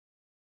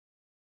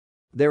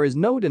There is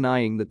no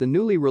denying that the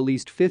newly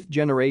released 5th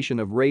generation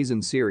of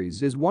Ryzen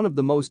series is one of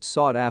the most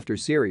sought-after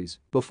series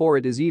before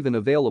it is even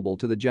available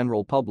to the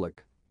general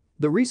public.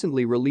 The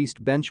recently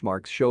released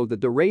benchmarks show that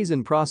the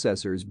Ryzen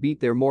processors beat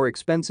their more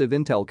expensive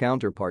Intel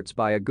counterparts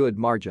by a good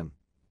margin.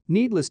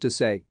 Needless to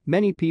say,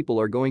 many people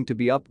are going to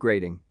be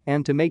upgrading,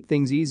 and to make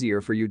things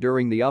easier for you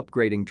during the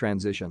upgrading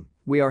transition,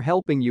 we are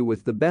helping you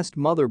with the best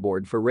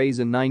motherboard for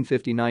Ryzen 9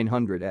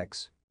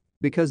 5900X.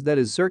 Because that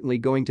is certainly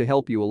going to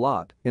help you a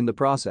lot in the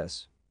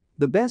process.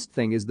 The best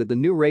thing is that the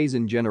new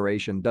Ryzen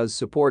generation does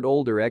support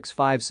older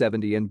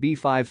X570 and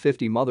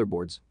B550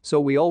 motherboards, so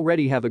we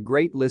already have a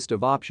great list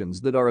of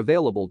options that are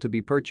available to be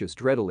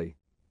purchased readily.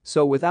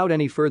 So without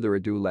any further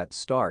ado, let's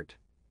start.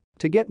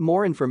 To get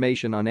more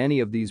information on any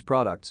of these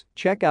products,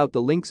 check out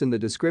the links in the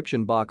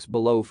description box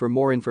below for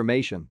more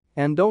information,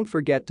 and don't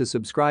forget to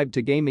subscribe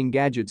to Gaming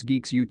Gadgets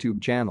Geeks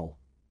YouTube channel.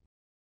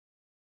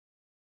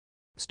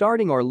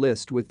 Starting our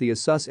list with the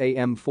ASUS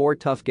AM4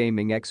 Tough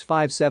Gaming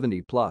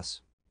X570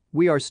 Plus.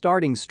 We are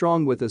starting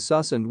strong with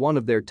ASUS and one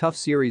of their Tough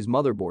series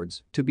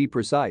motherboards, to be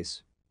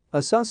precise.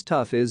 ASUS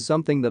Tough is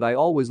something that I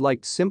always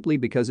liked simply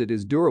because it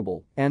is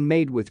durable and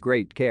made with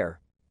great care.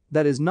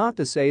 That is not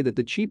to say that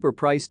the cheaper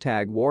price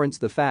tag warrants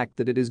the fact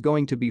that it is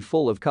going to be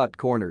full of cut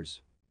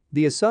corners.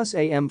 The ASUS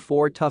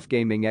AM4 Tough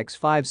Gaming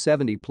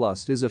X570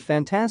 Plus is a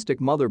fantastic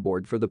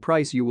motherboard for the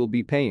price you will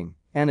be paying,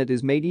 and it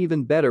is made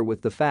even better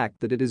with the fact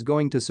that it is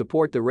going to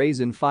support the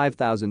Ryzen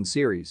 5000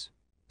 series.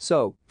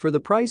 So, for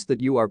the price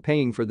that you are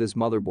paying for this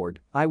motherboard,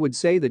 I would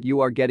say that you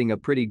are getting a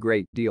pretty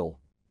great deal.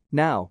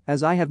 Now,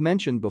 as I have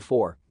mentioned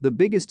before, the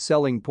biggest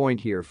selling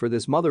point here for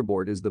this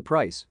motherboard is the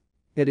price.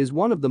 It is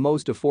one of the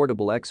most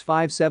affordable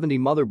X570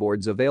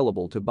 motherboards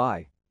available to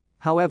buy.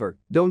 However,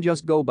 don't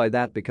just go by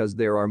that because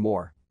there are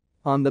more.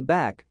 On the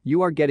back,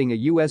 you are getting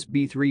a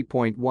USB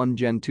 3.1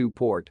 Gen 2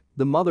 port,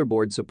 the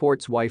motherboard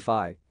supports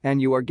Wi-Fi, and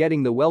you are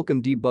getting the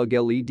welcome debug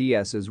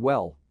LEDs as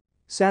well.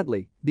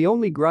 Sadly, the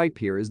only gripe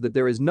here is that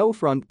there is no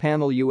front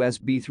panel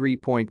USB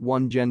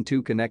 3.1 Gen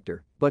 2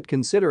 connector, but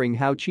considering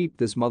how cheap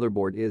this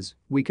motherboard is,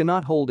 we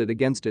cannot hold it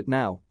against it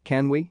now,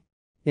 can we?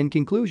 In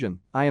conclusion,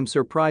 I am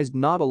surprised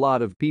not a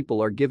lot of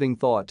people are giving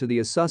thought to the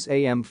ASUS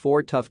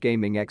AM4 Tough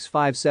Gaming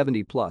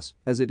X570 Plus,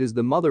 as it is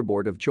the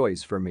motherboard of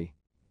choice for me.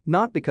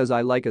 Not because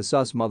I like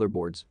ASUS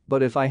motherboards,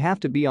 but if I have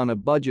to be on a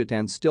budget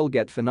and still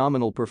get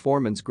phenomenal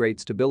performance, great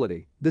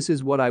stability, this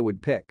is what I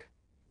would pick.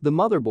 The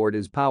motherboard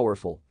is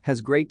powerful, has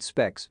great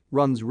specs,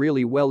 runs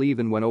really well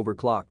even when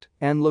overclocked,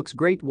 and looks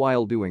great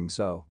while doing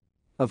so.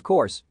 Of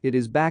course, it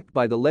is backed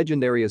by the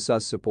legendary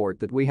ASUS support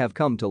that we have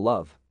come to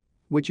love.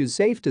 Which is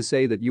safe to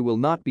say that you will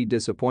not be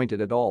disappointed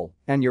at all,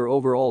 and your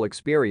overall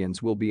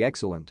experience will be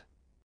excellent.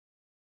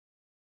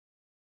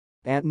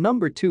 At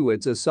number 2,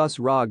 it's ASUS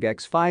ROG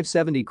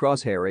X570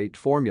 CROSSHAIR 8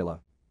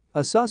 Formula.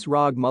 ASUS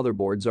ROG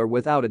motherboards are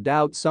without a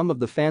doubt some of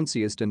the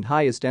fanciest and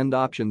highest-end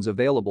options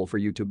available for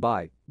you to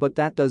buy, but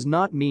that does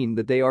not mean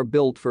that they are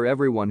built for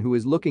everyone who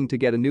is looking to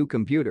get a new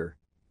computer.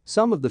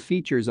 Some of the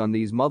features on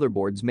these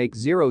motherboards make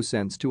zero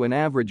sense to an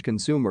average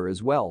consumer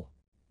as well.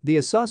 The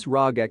ASUS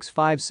ROG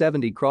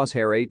X570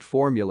 CROSSHAIR 8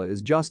 Formula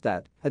is just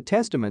that, a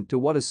testament to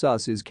what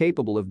ASUS is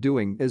capable of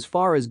doing as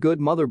far as good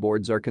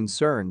motherboards are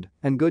concerned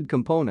and good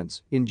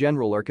components in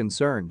general are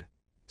concerned.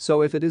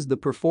 So if it is the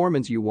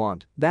performance you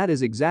want, that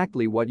is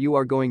exactly what you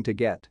are going to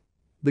get.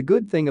 The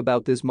good thing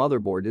about this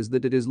motherboard is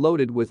that it is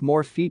loaded with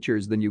more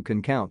features than you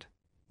can count.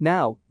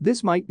 Now,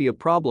 this might be a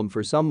problem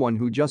for someone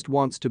who just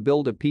wants to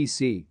build a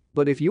PC,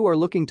 but if you are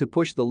looking to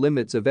push the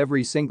limits of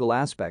every single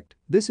aspect,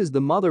 this is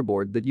the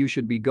motherboard that you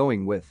should be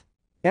going with.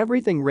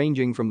 Everything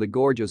ranging from the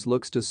gorgeous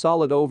looks to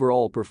solid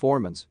overall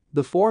performance,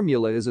 the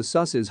Formula is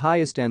ASUS's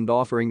highest-end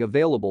offering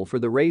available for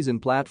the Ryzen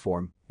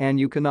platform, and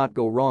you cannot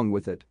go wrong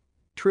with it.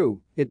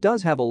 True, it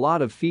does have a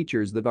lot of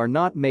features that are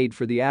not made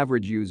for the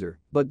average user,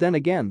 but then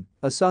again,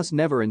 ASUS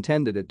never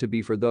intended it to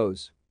be for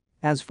those.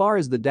 As far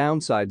as the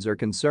downsides are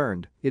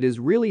concerned, it is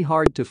really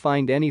hard to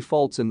find any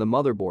faults in the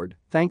motherboard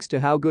thanks to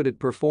how good it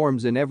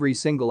performs in every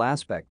single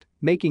aspect,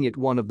 making it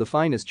one of the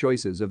finest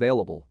choices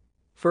available.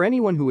 For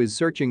anyone who is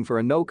searching for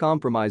a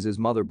no-compromises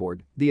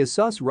motherboard, the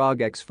ASUS ROG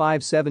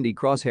X570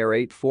 CROSSHAIR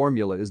 8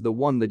 Formula is the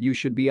one that you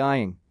should be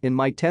eyeing. In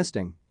my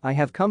testing, I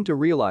have come to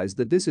realize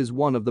that this is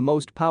one of the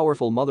most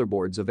powerful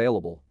motherboards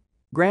available.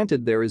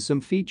 Granted, there is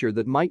some feature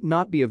that might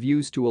not be of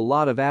use to a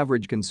lot of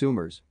average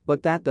consumers,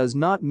 but that does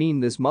not mean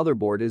this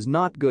motherboard is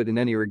not good in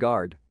any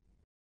regard.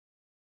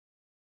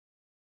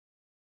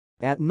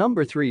 At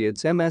number 3,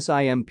 it's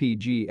MSI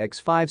MPG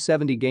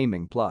X570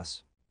 Gaming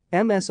Plus.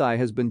 MSI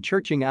has been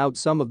churching out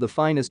some of the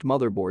finest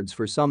motherboards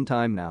for some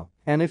time now,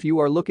 and if you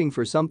are looking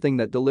for something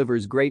that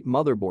delivers great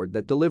motherboard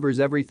that delivers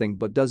everything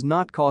but does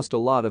not cost a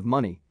lot of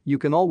money, you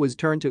can always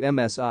turn to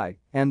MSI,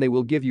 and they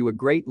will give you a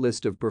great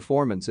list of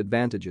performance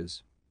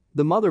advantages.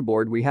 The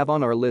motherboard we have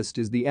on our list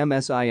is the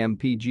MSI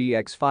MPG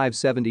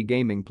X570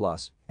 Gaming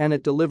Plus, and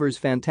it delivers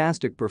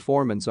fantastic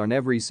performance on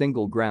every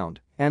single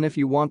ground, and if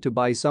you want to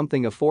buy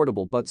something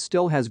affordable but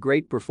still has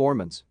great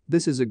performance,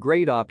 this is a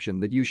great option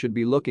that you should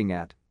be looking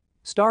at.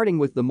 Starting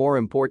with the more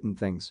important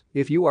things,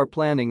 if you are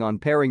planning on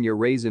pairing your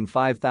Ryzen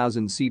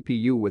 5000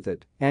 CPU with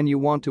it and you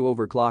want to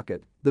overclock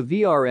it, the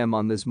VRM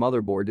on this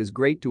motherboard is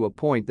great to a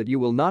point that you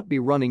will not be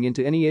running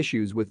into any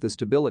issues with the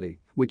stability,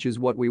 which is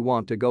what we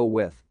want to go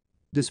with.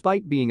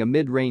 Despite being a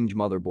mid-range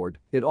motherboard,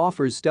 it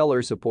offers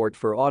stellar support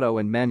for auto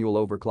and manual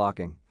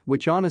overclocking,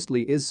 which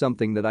honestly is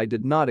something that I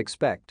did not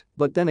expect,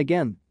 but then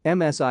again,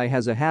 MSI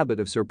has a habit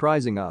of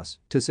surprising us,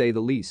 to say the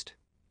least.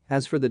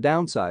 As for the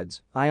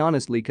downsides, I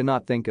honestly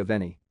cannot think of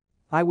any.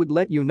 I would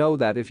let you know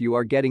that if you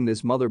are getting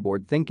this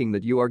motherboard thinking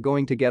that you are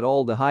going to get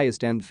all the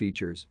highest end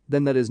features,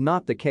 then that is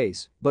not the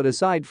case, but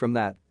aside from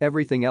that,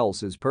 everything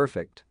else is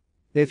perfect.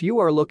 If you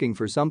are looking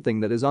for something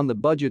that is on the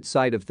budget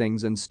side of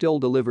things and still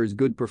delivers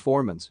good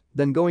performance,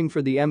 then going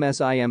for the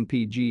MSI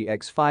MPG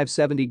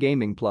X570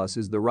 Gaming Plus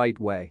is the right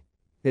way.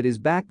 It is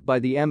backed by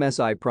the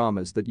MSI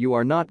promise that you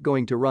are not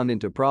going to run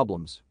into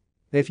problems.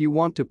 If you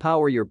want to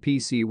power your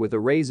PC with a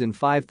Ryzen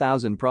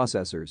 5000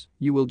 processors,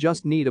 you will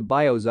just need a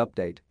BIOS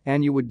update,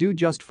 and you would do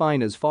just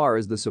fine as far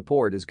as the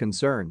support is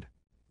concerned.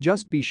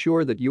 Just be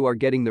sure that you are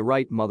getting the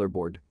right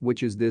motherboard,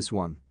 which is this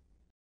one.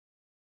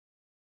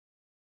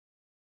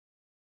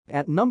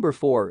 At number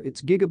 4,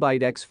 it's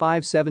GIGABYTE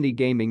X570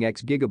 Gaming.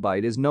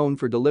 GIGABYTE is known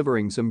for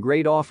delivering some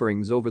great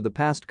offerings over the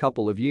past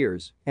couple of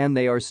years, and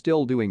they are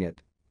still doing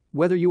it.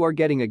 Whether you are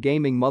getting a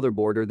gaming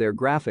motherboard or their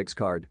graphics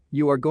card,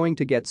 you are going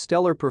to get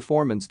stellar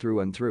performance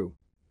through and through.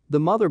 The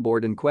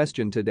motherboard in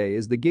question today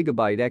is the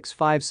GIGABYTE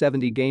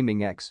X570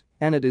 Gaming X,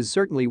 and it is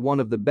certainly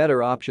one of the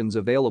better options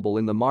available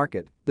in the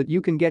market that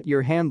you can get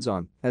your hands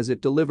on, as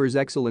it delivers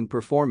excellent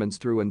performance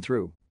through and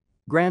through.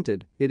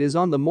 Granted, it is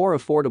on the more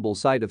affordable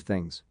side of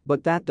things,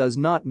 but that does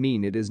not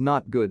mean it is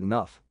not good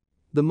enough.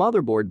 The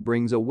motherboard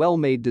brings a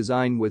well-made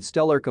design with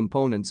stellar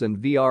components and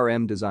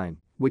VRM design,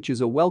 which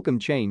is a welcome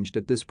change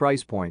at this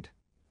price point.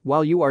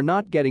 While you are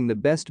not getting the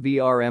best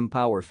VRM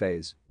power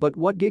phase, but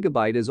what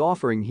GIGABYTE is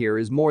offering here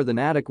is more than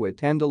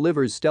adequate and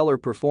delivers stellar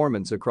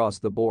performance across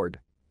the board.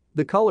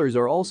 The colors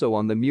are also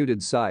on the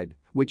muted side,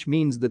 which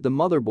means that the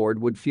motherboard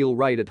would feel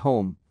right at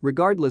home,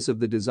 regardless of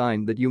the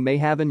design that you may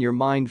have in your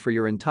mind for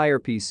your entire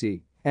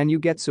PC, and you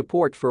get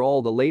support for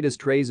all the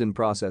latest Ryzen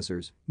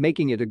processors,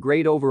 making it a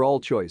great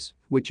overall choice,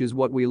 which is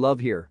what we love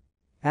here.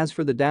 As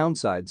for the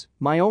downsides,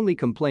 my only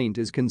complaint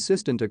is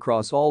consistent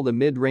across all the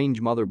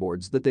mid-range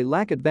motherboards that they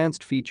lack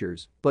advanced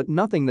features, but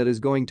nothing that is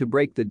going to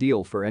break the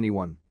deal for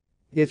anyone.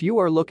 If you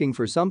are looking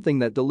for something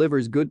that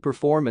delivers good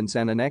performance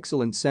and an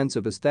excellent sense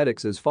of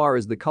aesthetics as far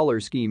as the color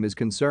scheme is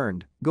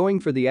concerned,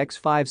 going for the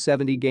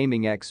X570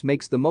 Gaming X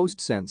makes the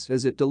most sense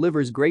as it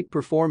delivers great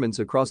performance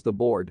across the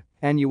board,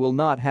 and you will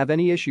not have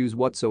any issues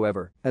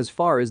whatsoever as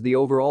far as the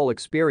overall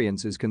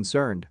experience is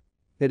concerned.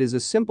 It is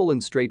a simple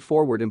and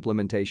straightforward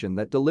implementation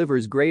that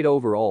delivers great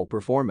overall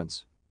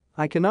performance.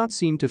 I cannot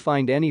seem to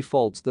find any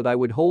faults that I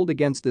would hold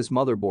against this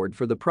motherboard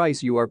for the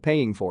price you are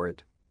paying for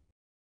it.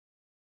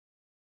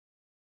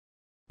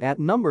 At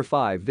number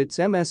 5, it's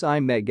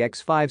MSI MEG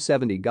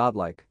X570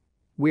 Godlike.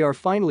 We are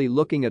finally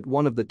looking at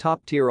one of the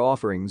top-tier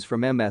offerings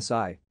from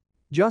MSI.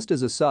 Just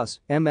as ASUS,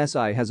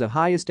 MSI has a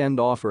highest-end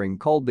offering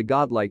called the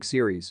Godlike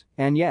series,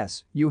 and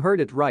yes, you heard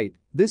it right,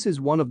 this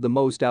is one of the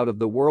most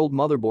out-of-the-world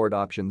motherboard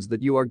options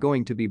that you are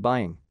going to be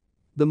buying.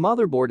 The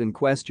motherboard in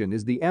question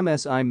is the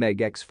MSI MEG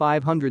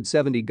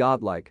X570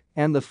 Godlike,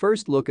 and the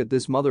first look at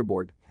this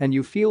motherboard, and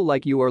you feel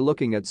like you are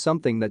looking at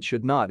something that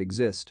should not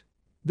exist.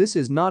 This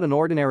is not an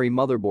ordinary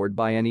motherboard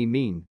by any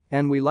mean,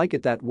 and we like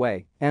it that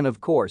way, and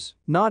of course,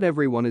 not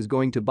everyone is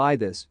going to buy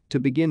this to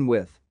begin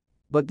with.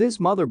 But this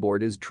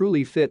motherboard is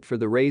truly fit for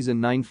the Ryzen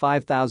 9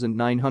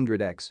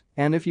 5900X,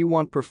 and if you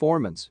want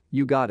performance,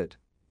 you got it.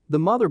 The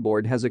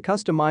motherboard has a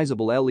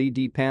customizable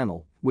LED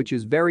panel, which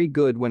is very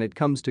good when it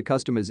comes to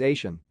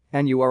customization,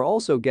 and you are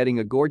also getting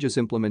a gorgeous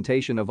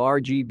implementation of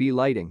RGB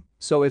lighting,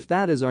 so if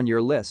that is on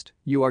your list,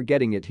 you are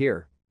getting it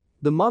here.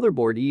 The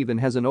motherboard even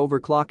has an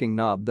overclocking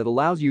knob that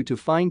allows you to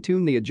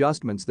fine-tune the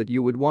adjustments that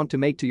you would want to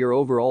make to your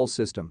overall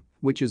system,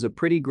 which is a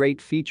pretty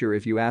great feature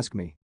if you ask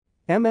me.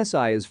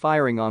 MSI is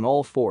firing on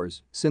all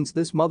fours since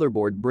this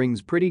motherboard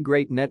brings pretty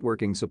great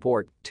networking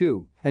support,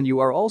 too, and you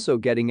are also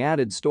getting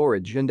added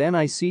storage and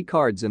NIC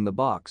cards in the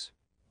box.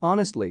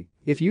 Honestly,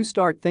 if you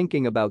start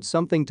thinking about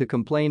something to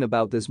complain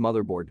about this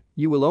motherboard,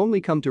 you will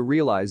only come to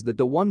realize that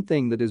the one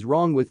thing that is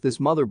wrong with this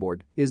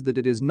motherboard is that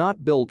it is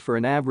not built for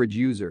an average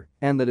user,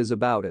 and that is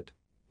about it.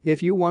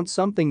 If you want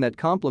something that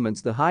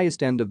complements the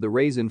highest end of the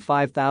Ryzen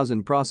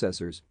 5000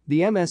 processors,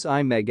 the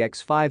MSI MEG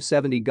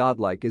X570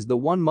 Godlike is the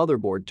one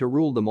motherboard to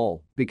rule them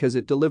all because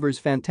it delivers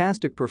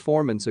fantastic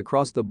performance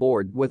across the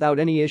board without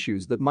any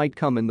issues that might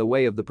come in the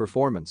way of the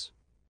performance.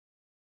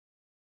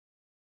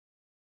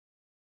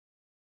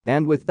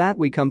 And with that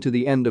we come to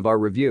the end of our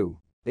review.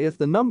 If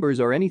the numbers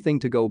are anything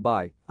to go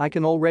by, I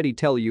can already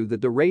tell you that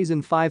the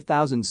Ryzen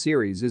 5000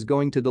 series is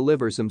going to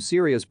deliver some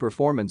serious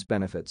performance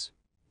benefits.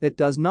 It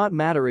does not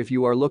matter if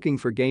you are looking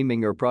for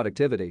gaming or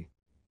productivity.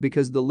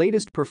 Because the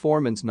latest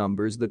performance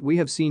numbers that we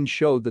have seen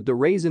show that the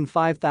Ryzen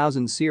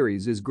 5000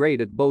 series is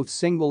great at both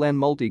single and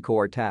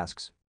multi-core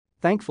tasks.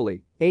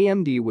 Thankfully,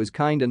 AMD was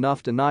kind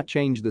enough to not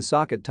change the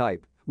socket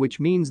type, which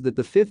means that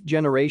the 5th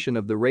generation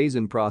of the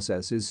Ryzen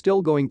process is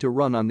still going to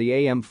run on the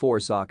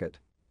AM4 socket.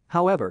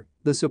 However,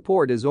 the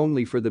support is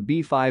only for the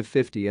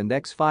B550 and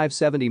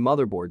X570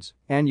 motherboards,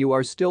 and you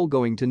are still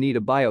going to need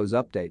a BIOS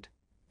update.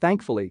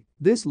 Thankfully,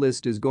 this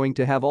list is going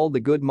to have all the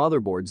good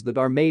motherboards that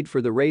are made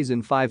for the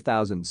Ryzen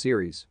 5000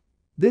 series.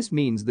 This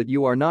means that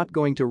you are not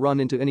going to run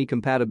into any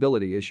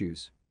compatibility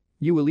issues.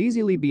 You will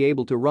easily be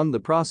able to run the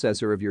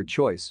processor of your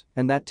choice,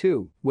 and that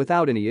too,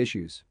 without any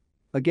issues.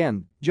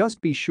 Again,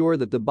 just be sure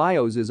that the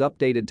BIOS is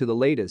updated to the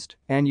latest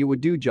and you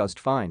would do just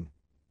fine.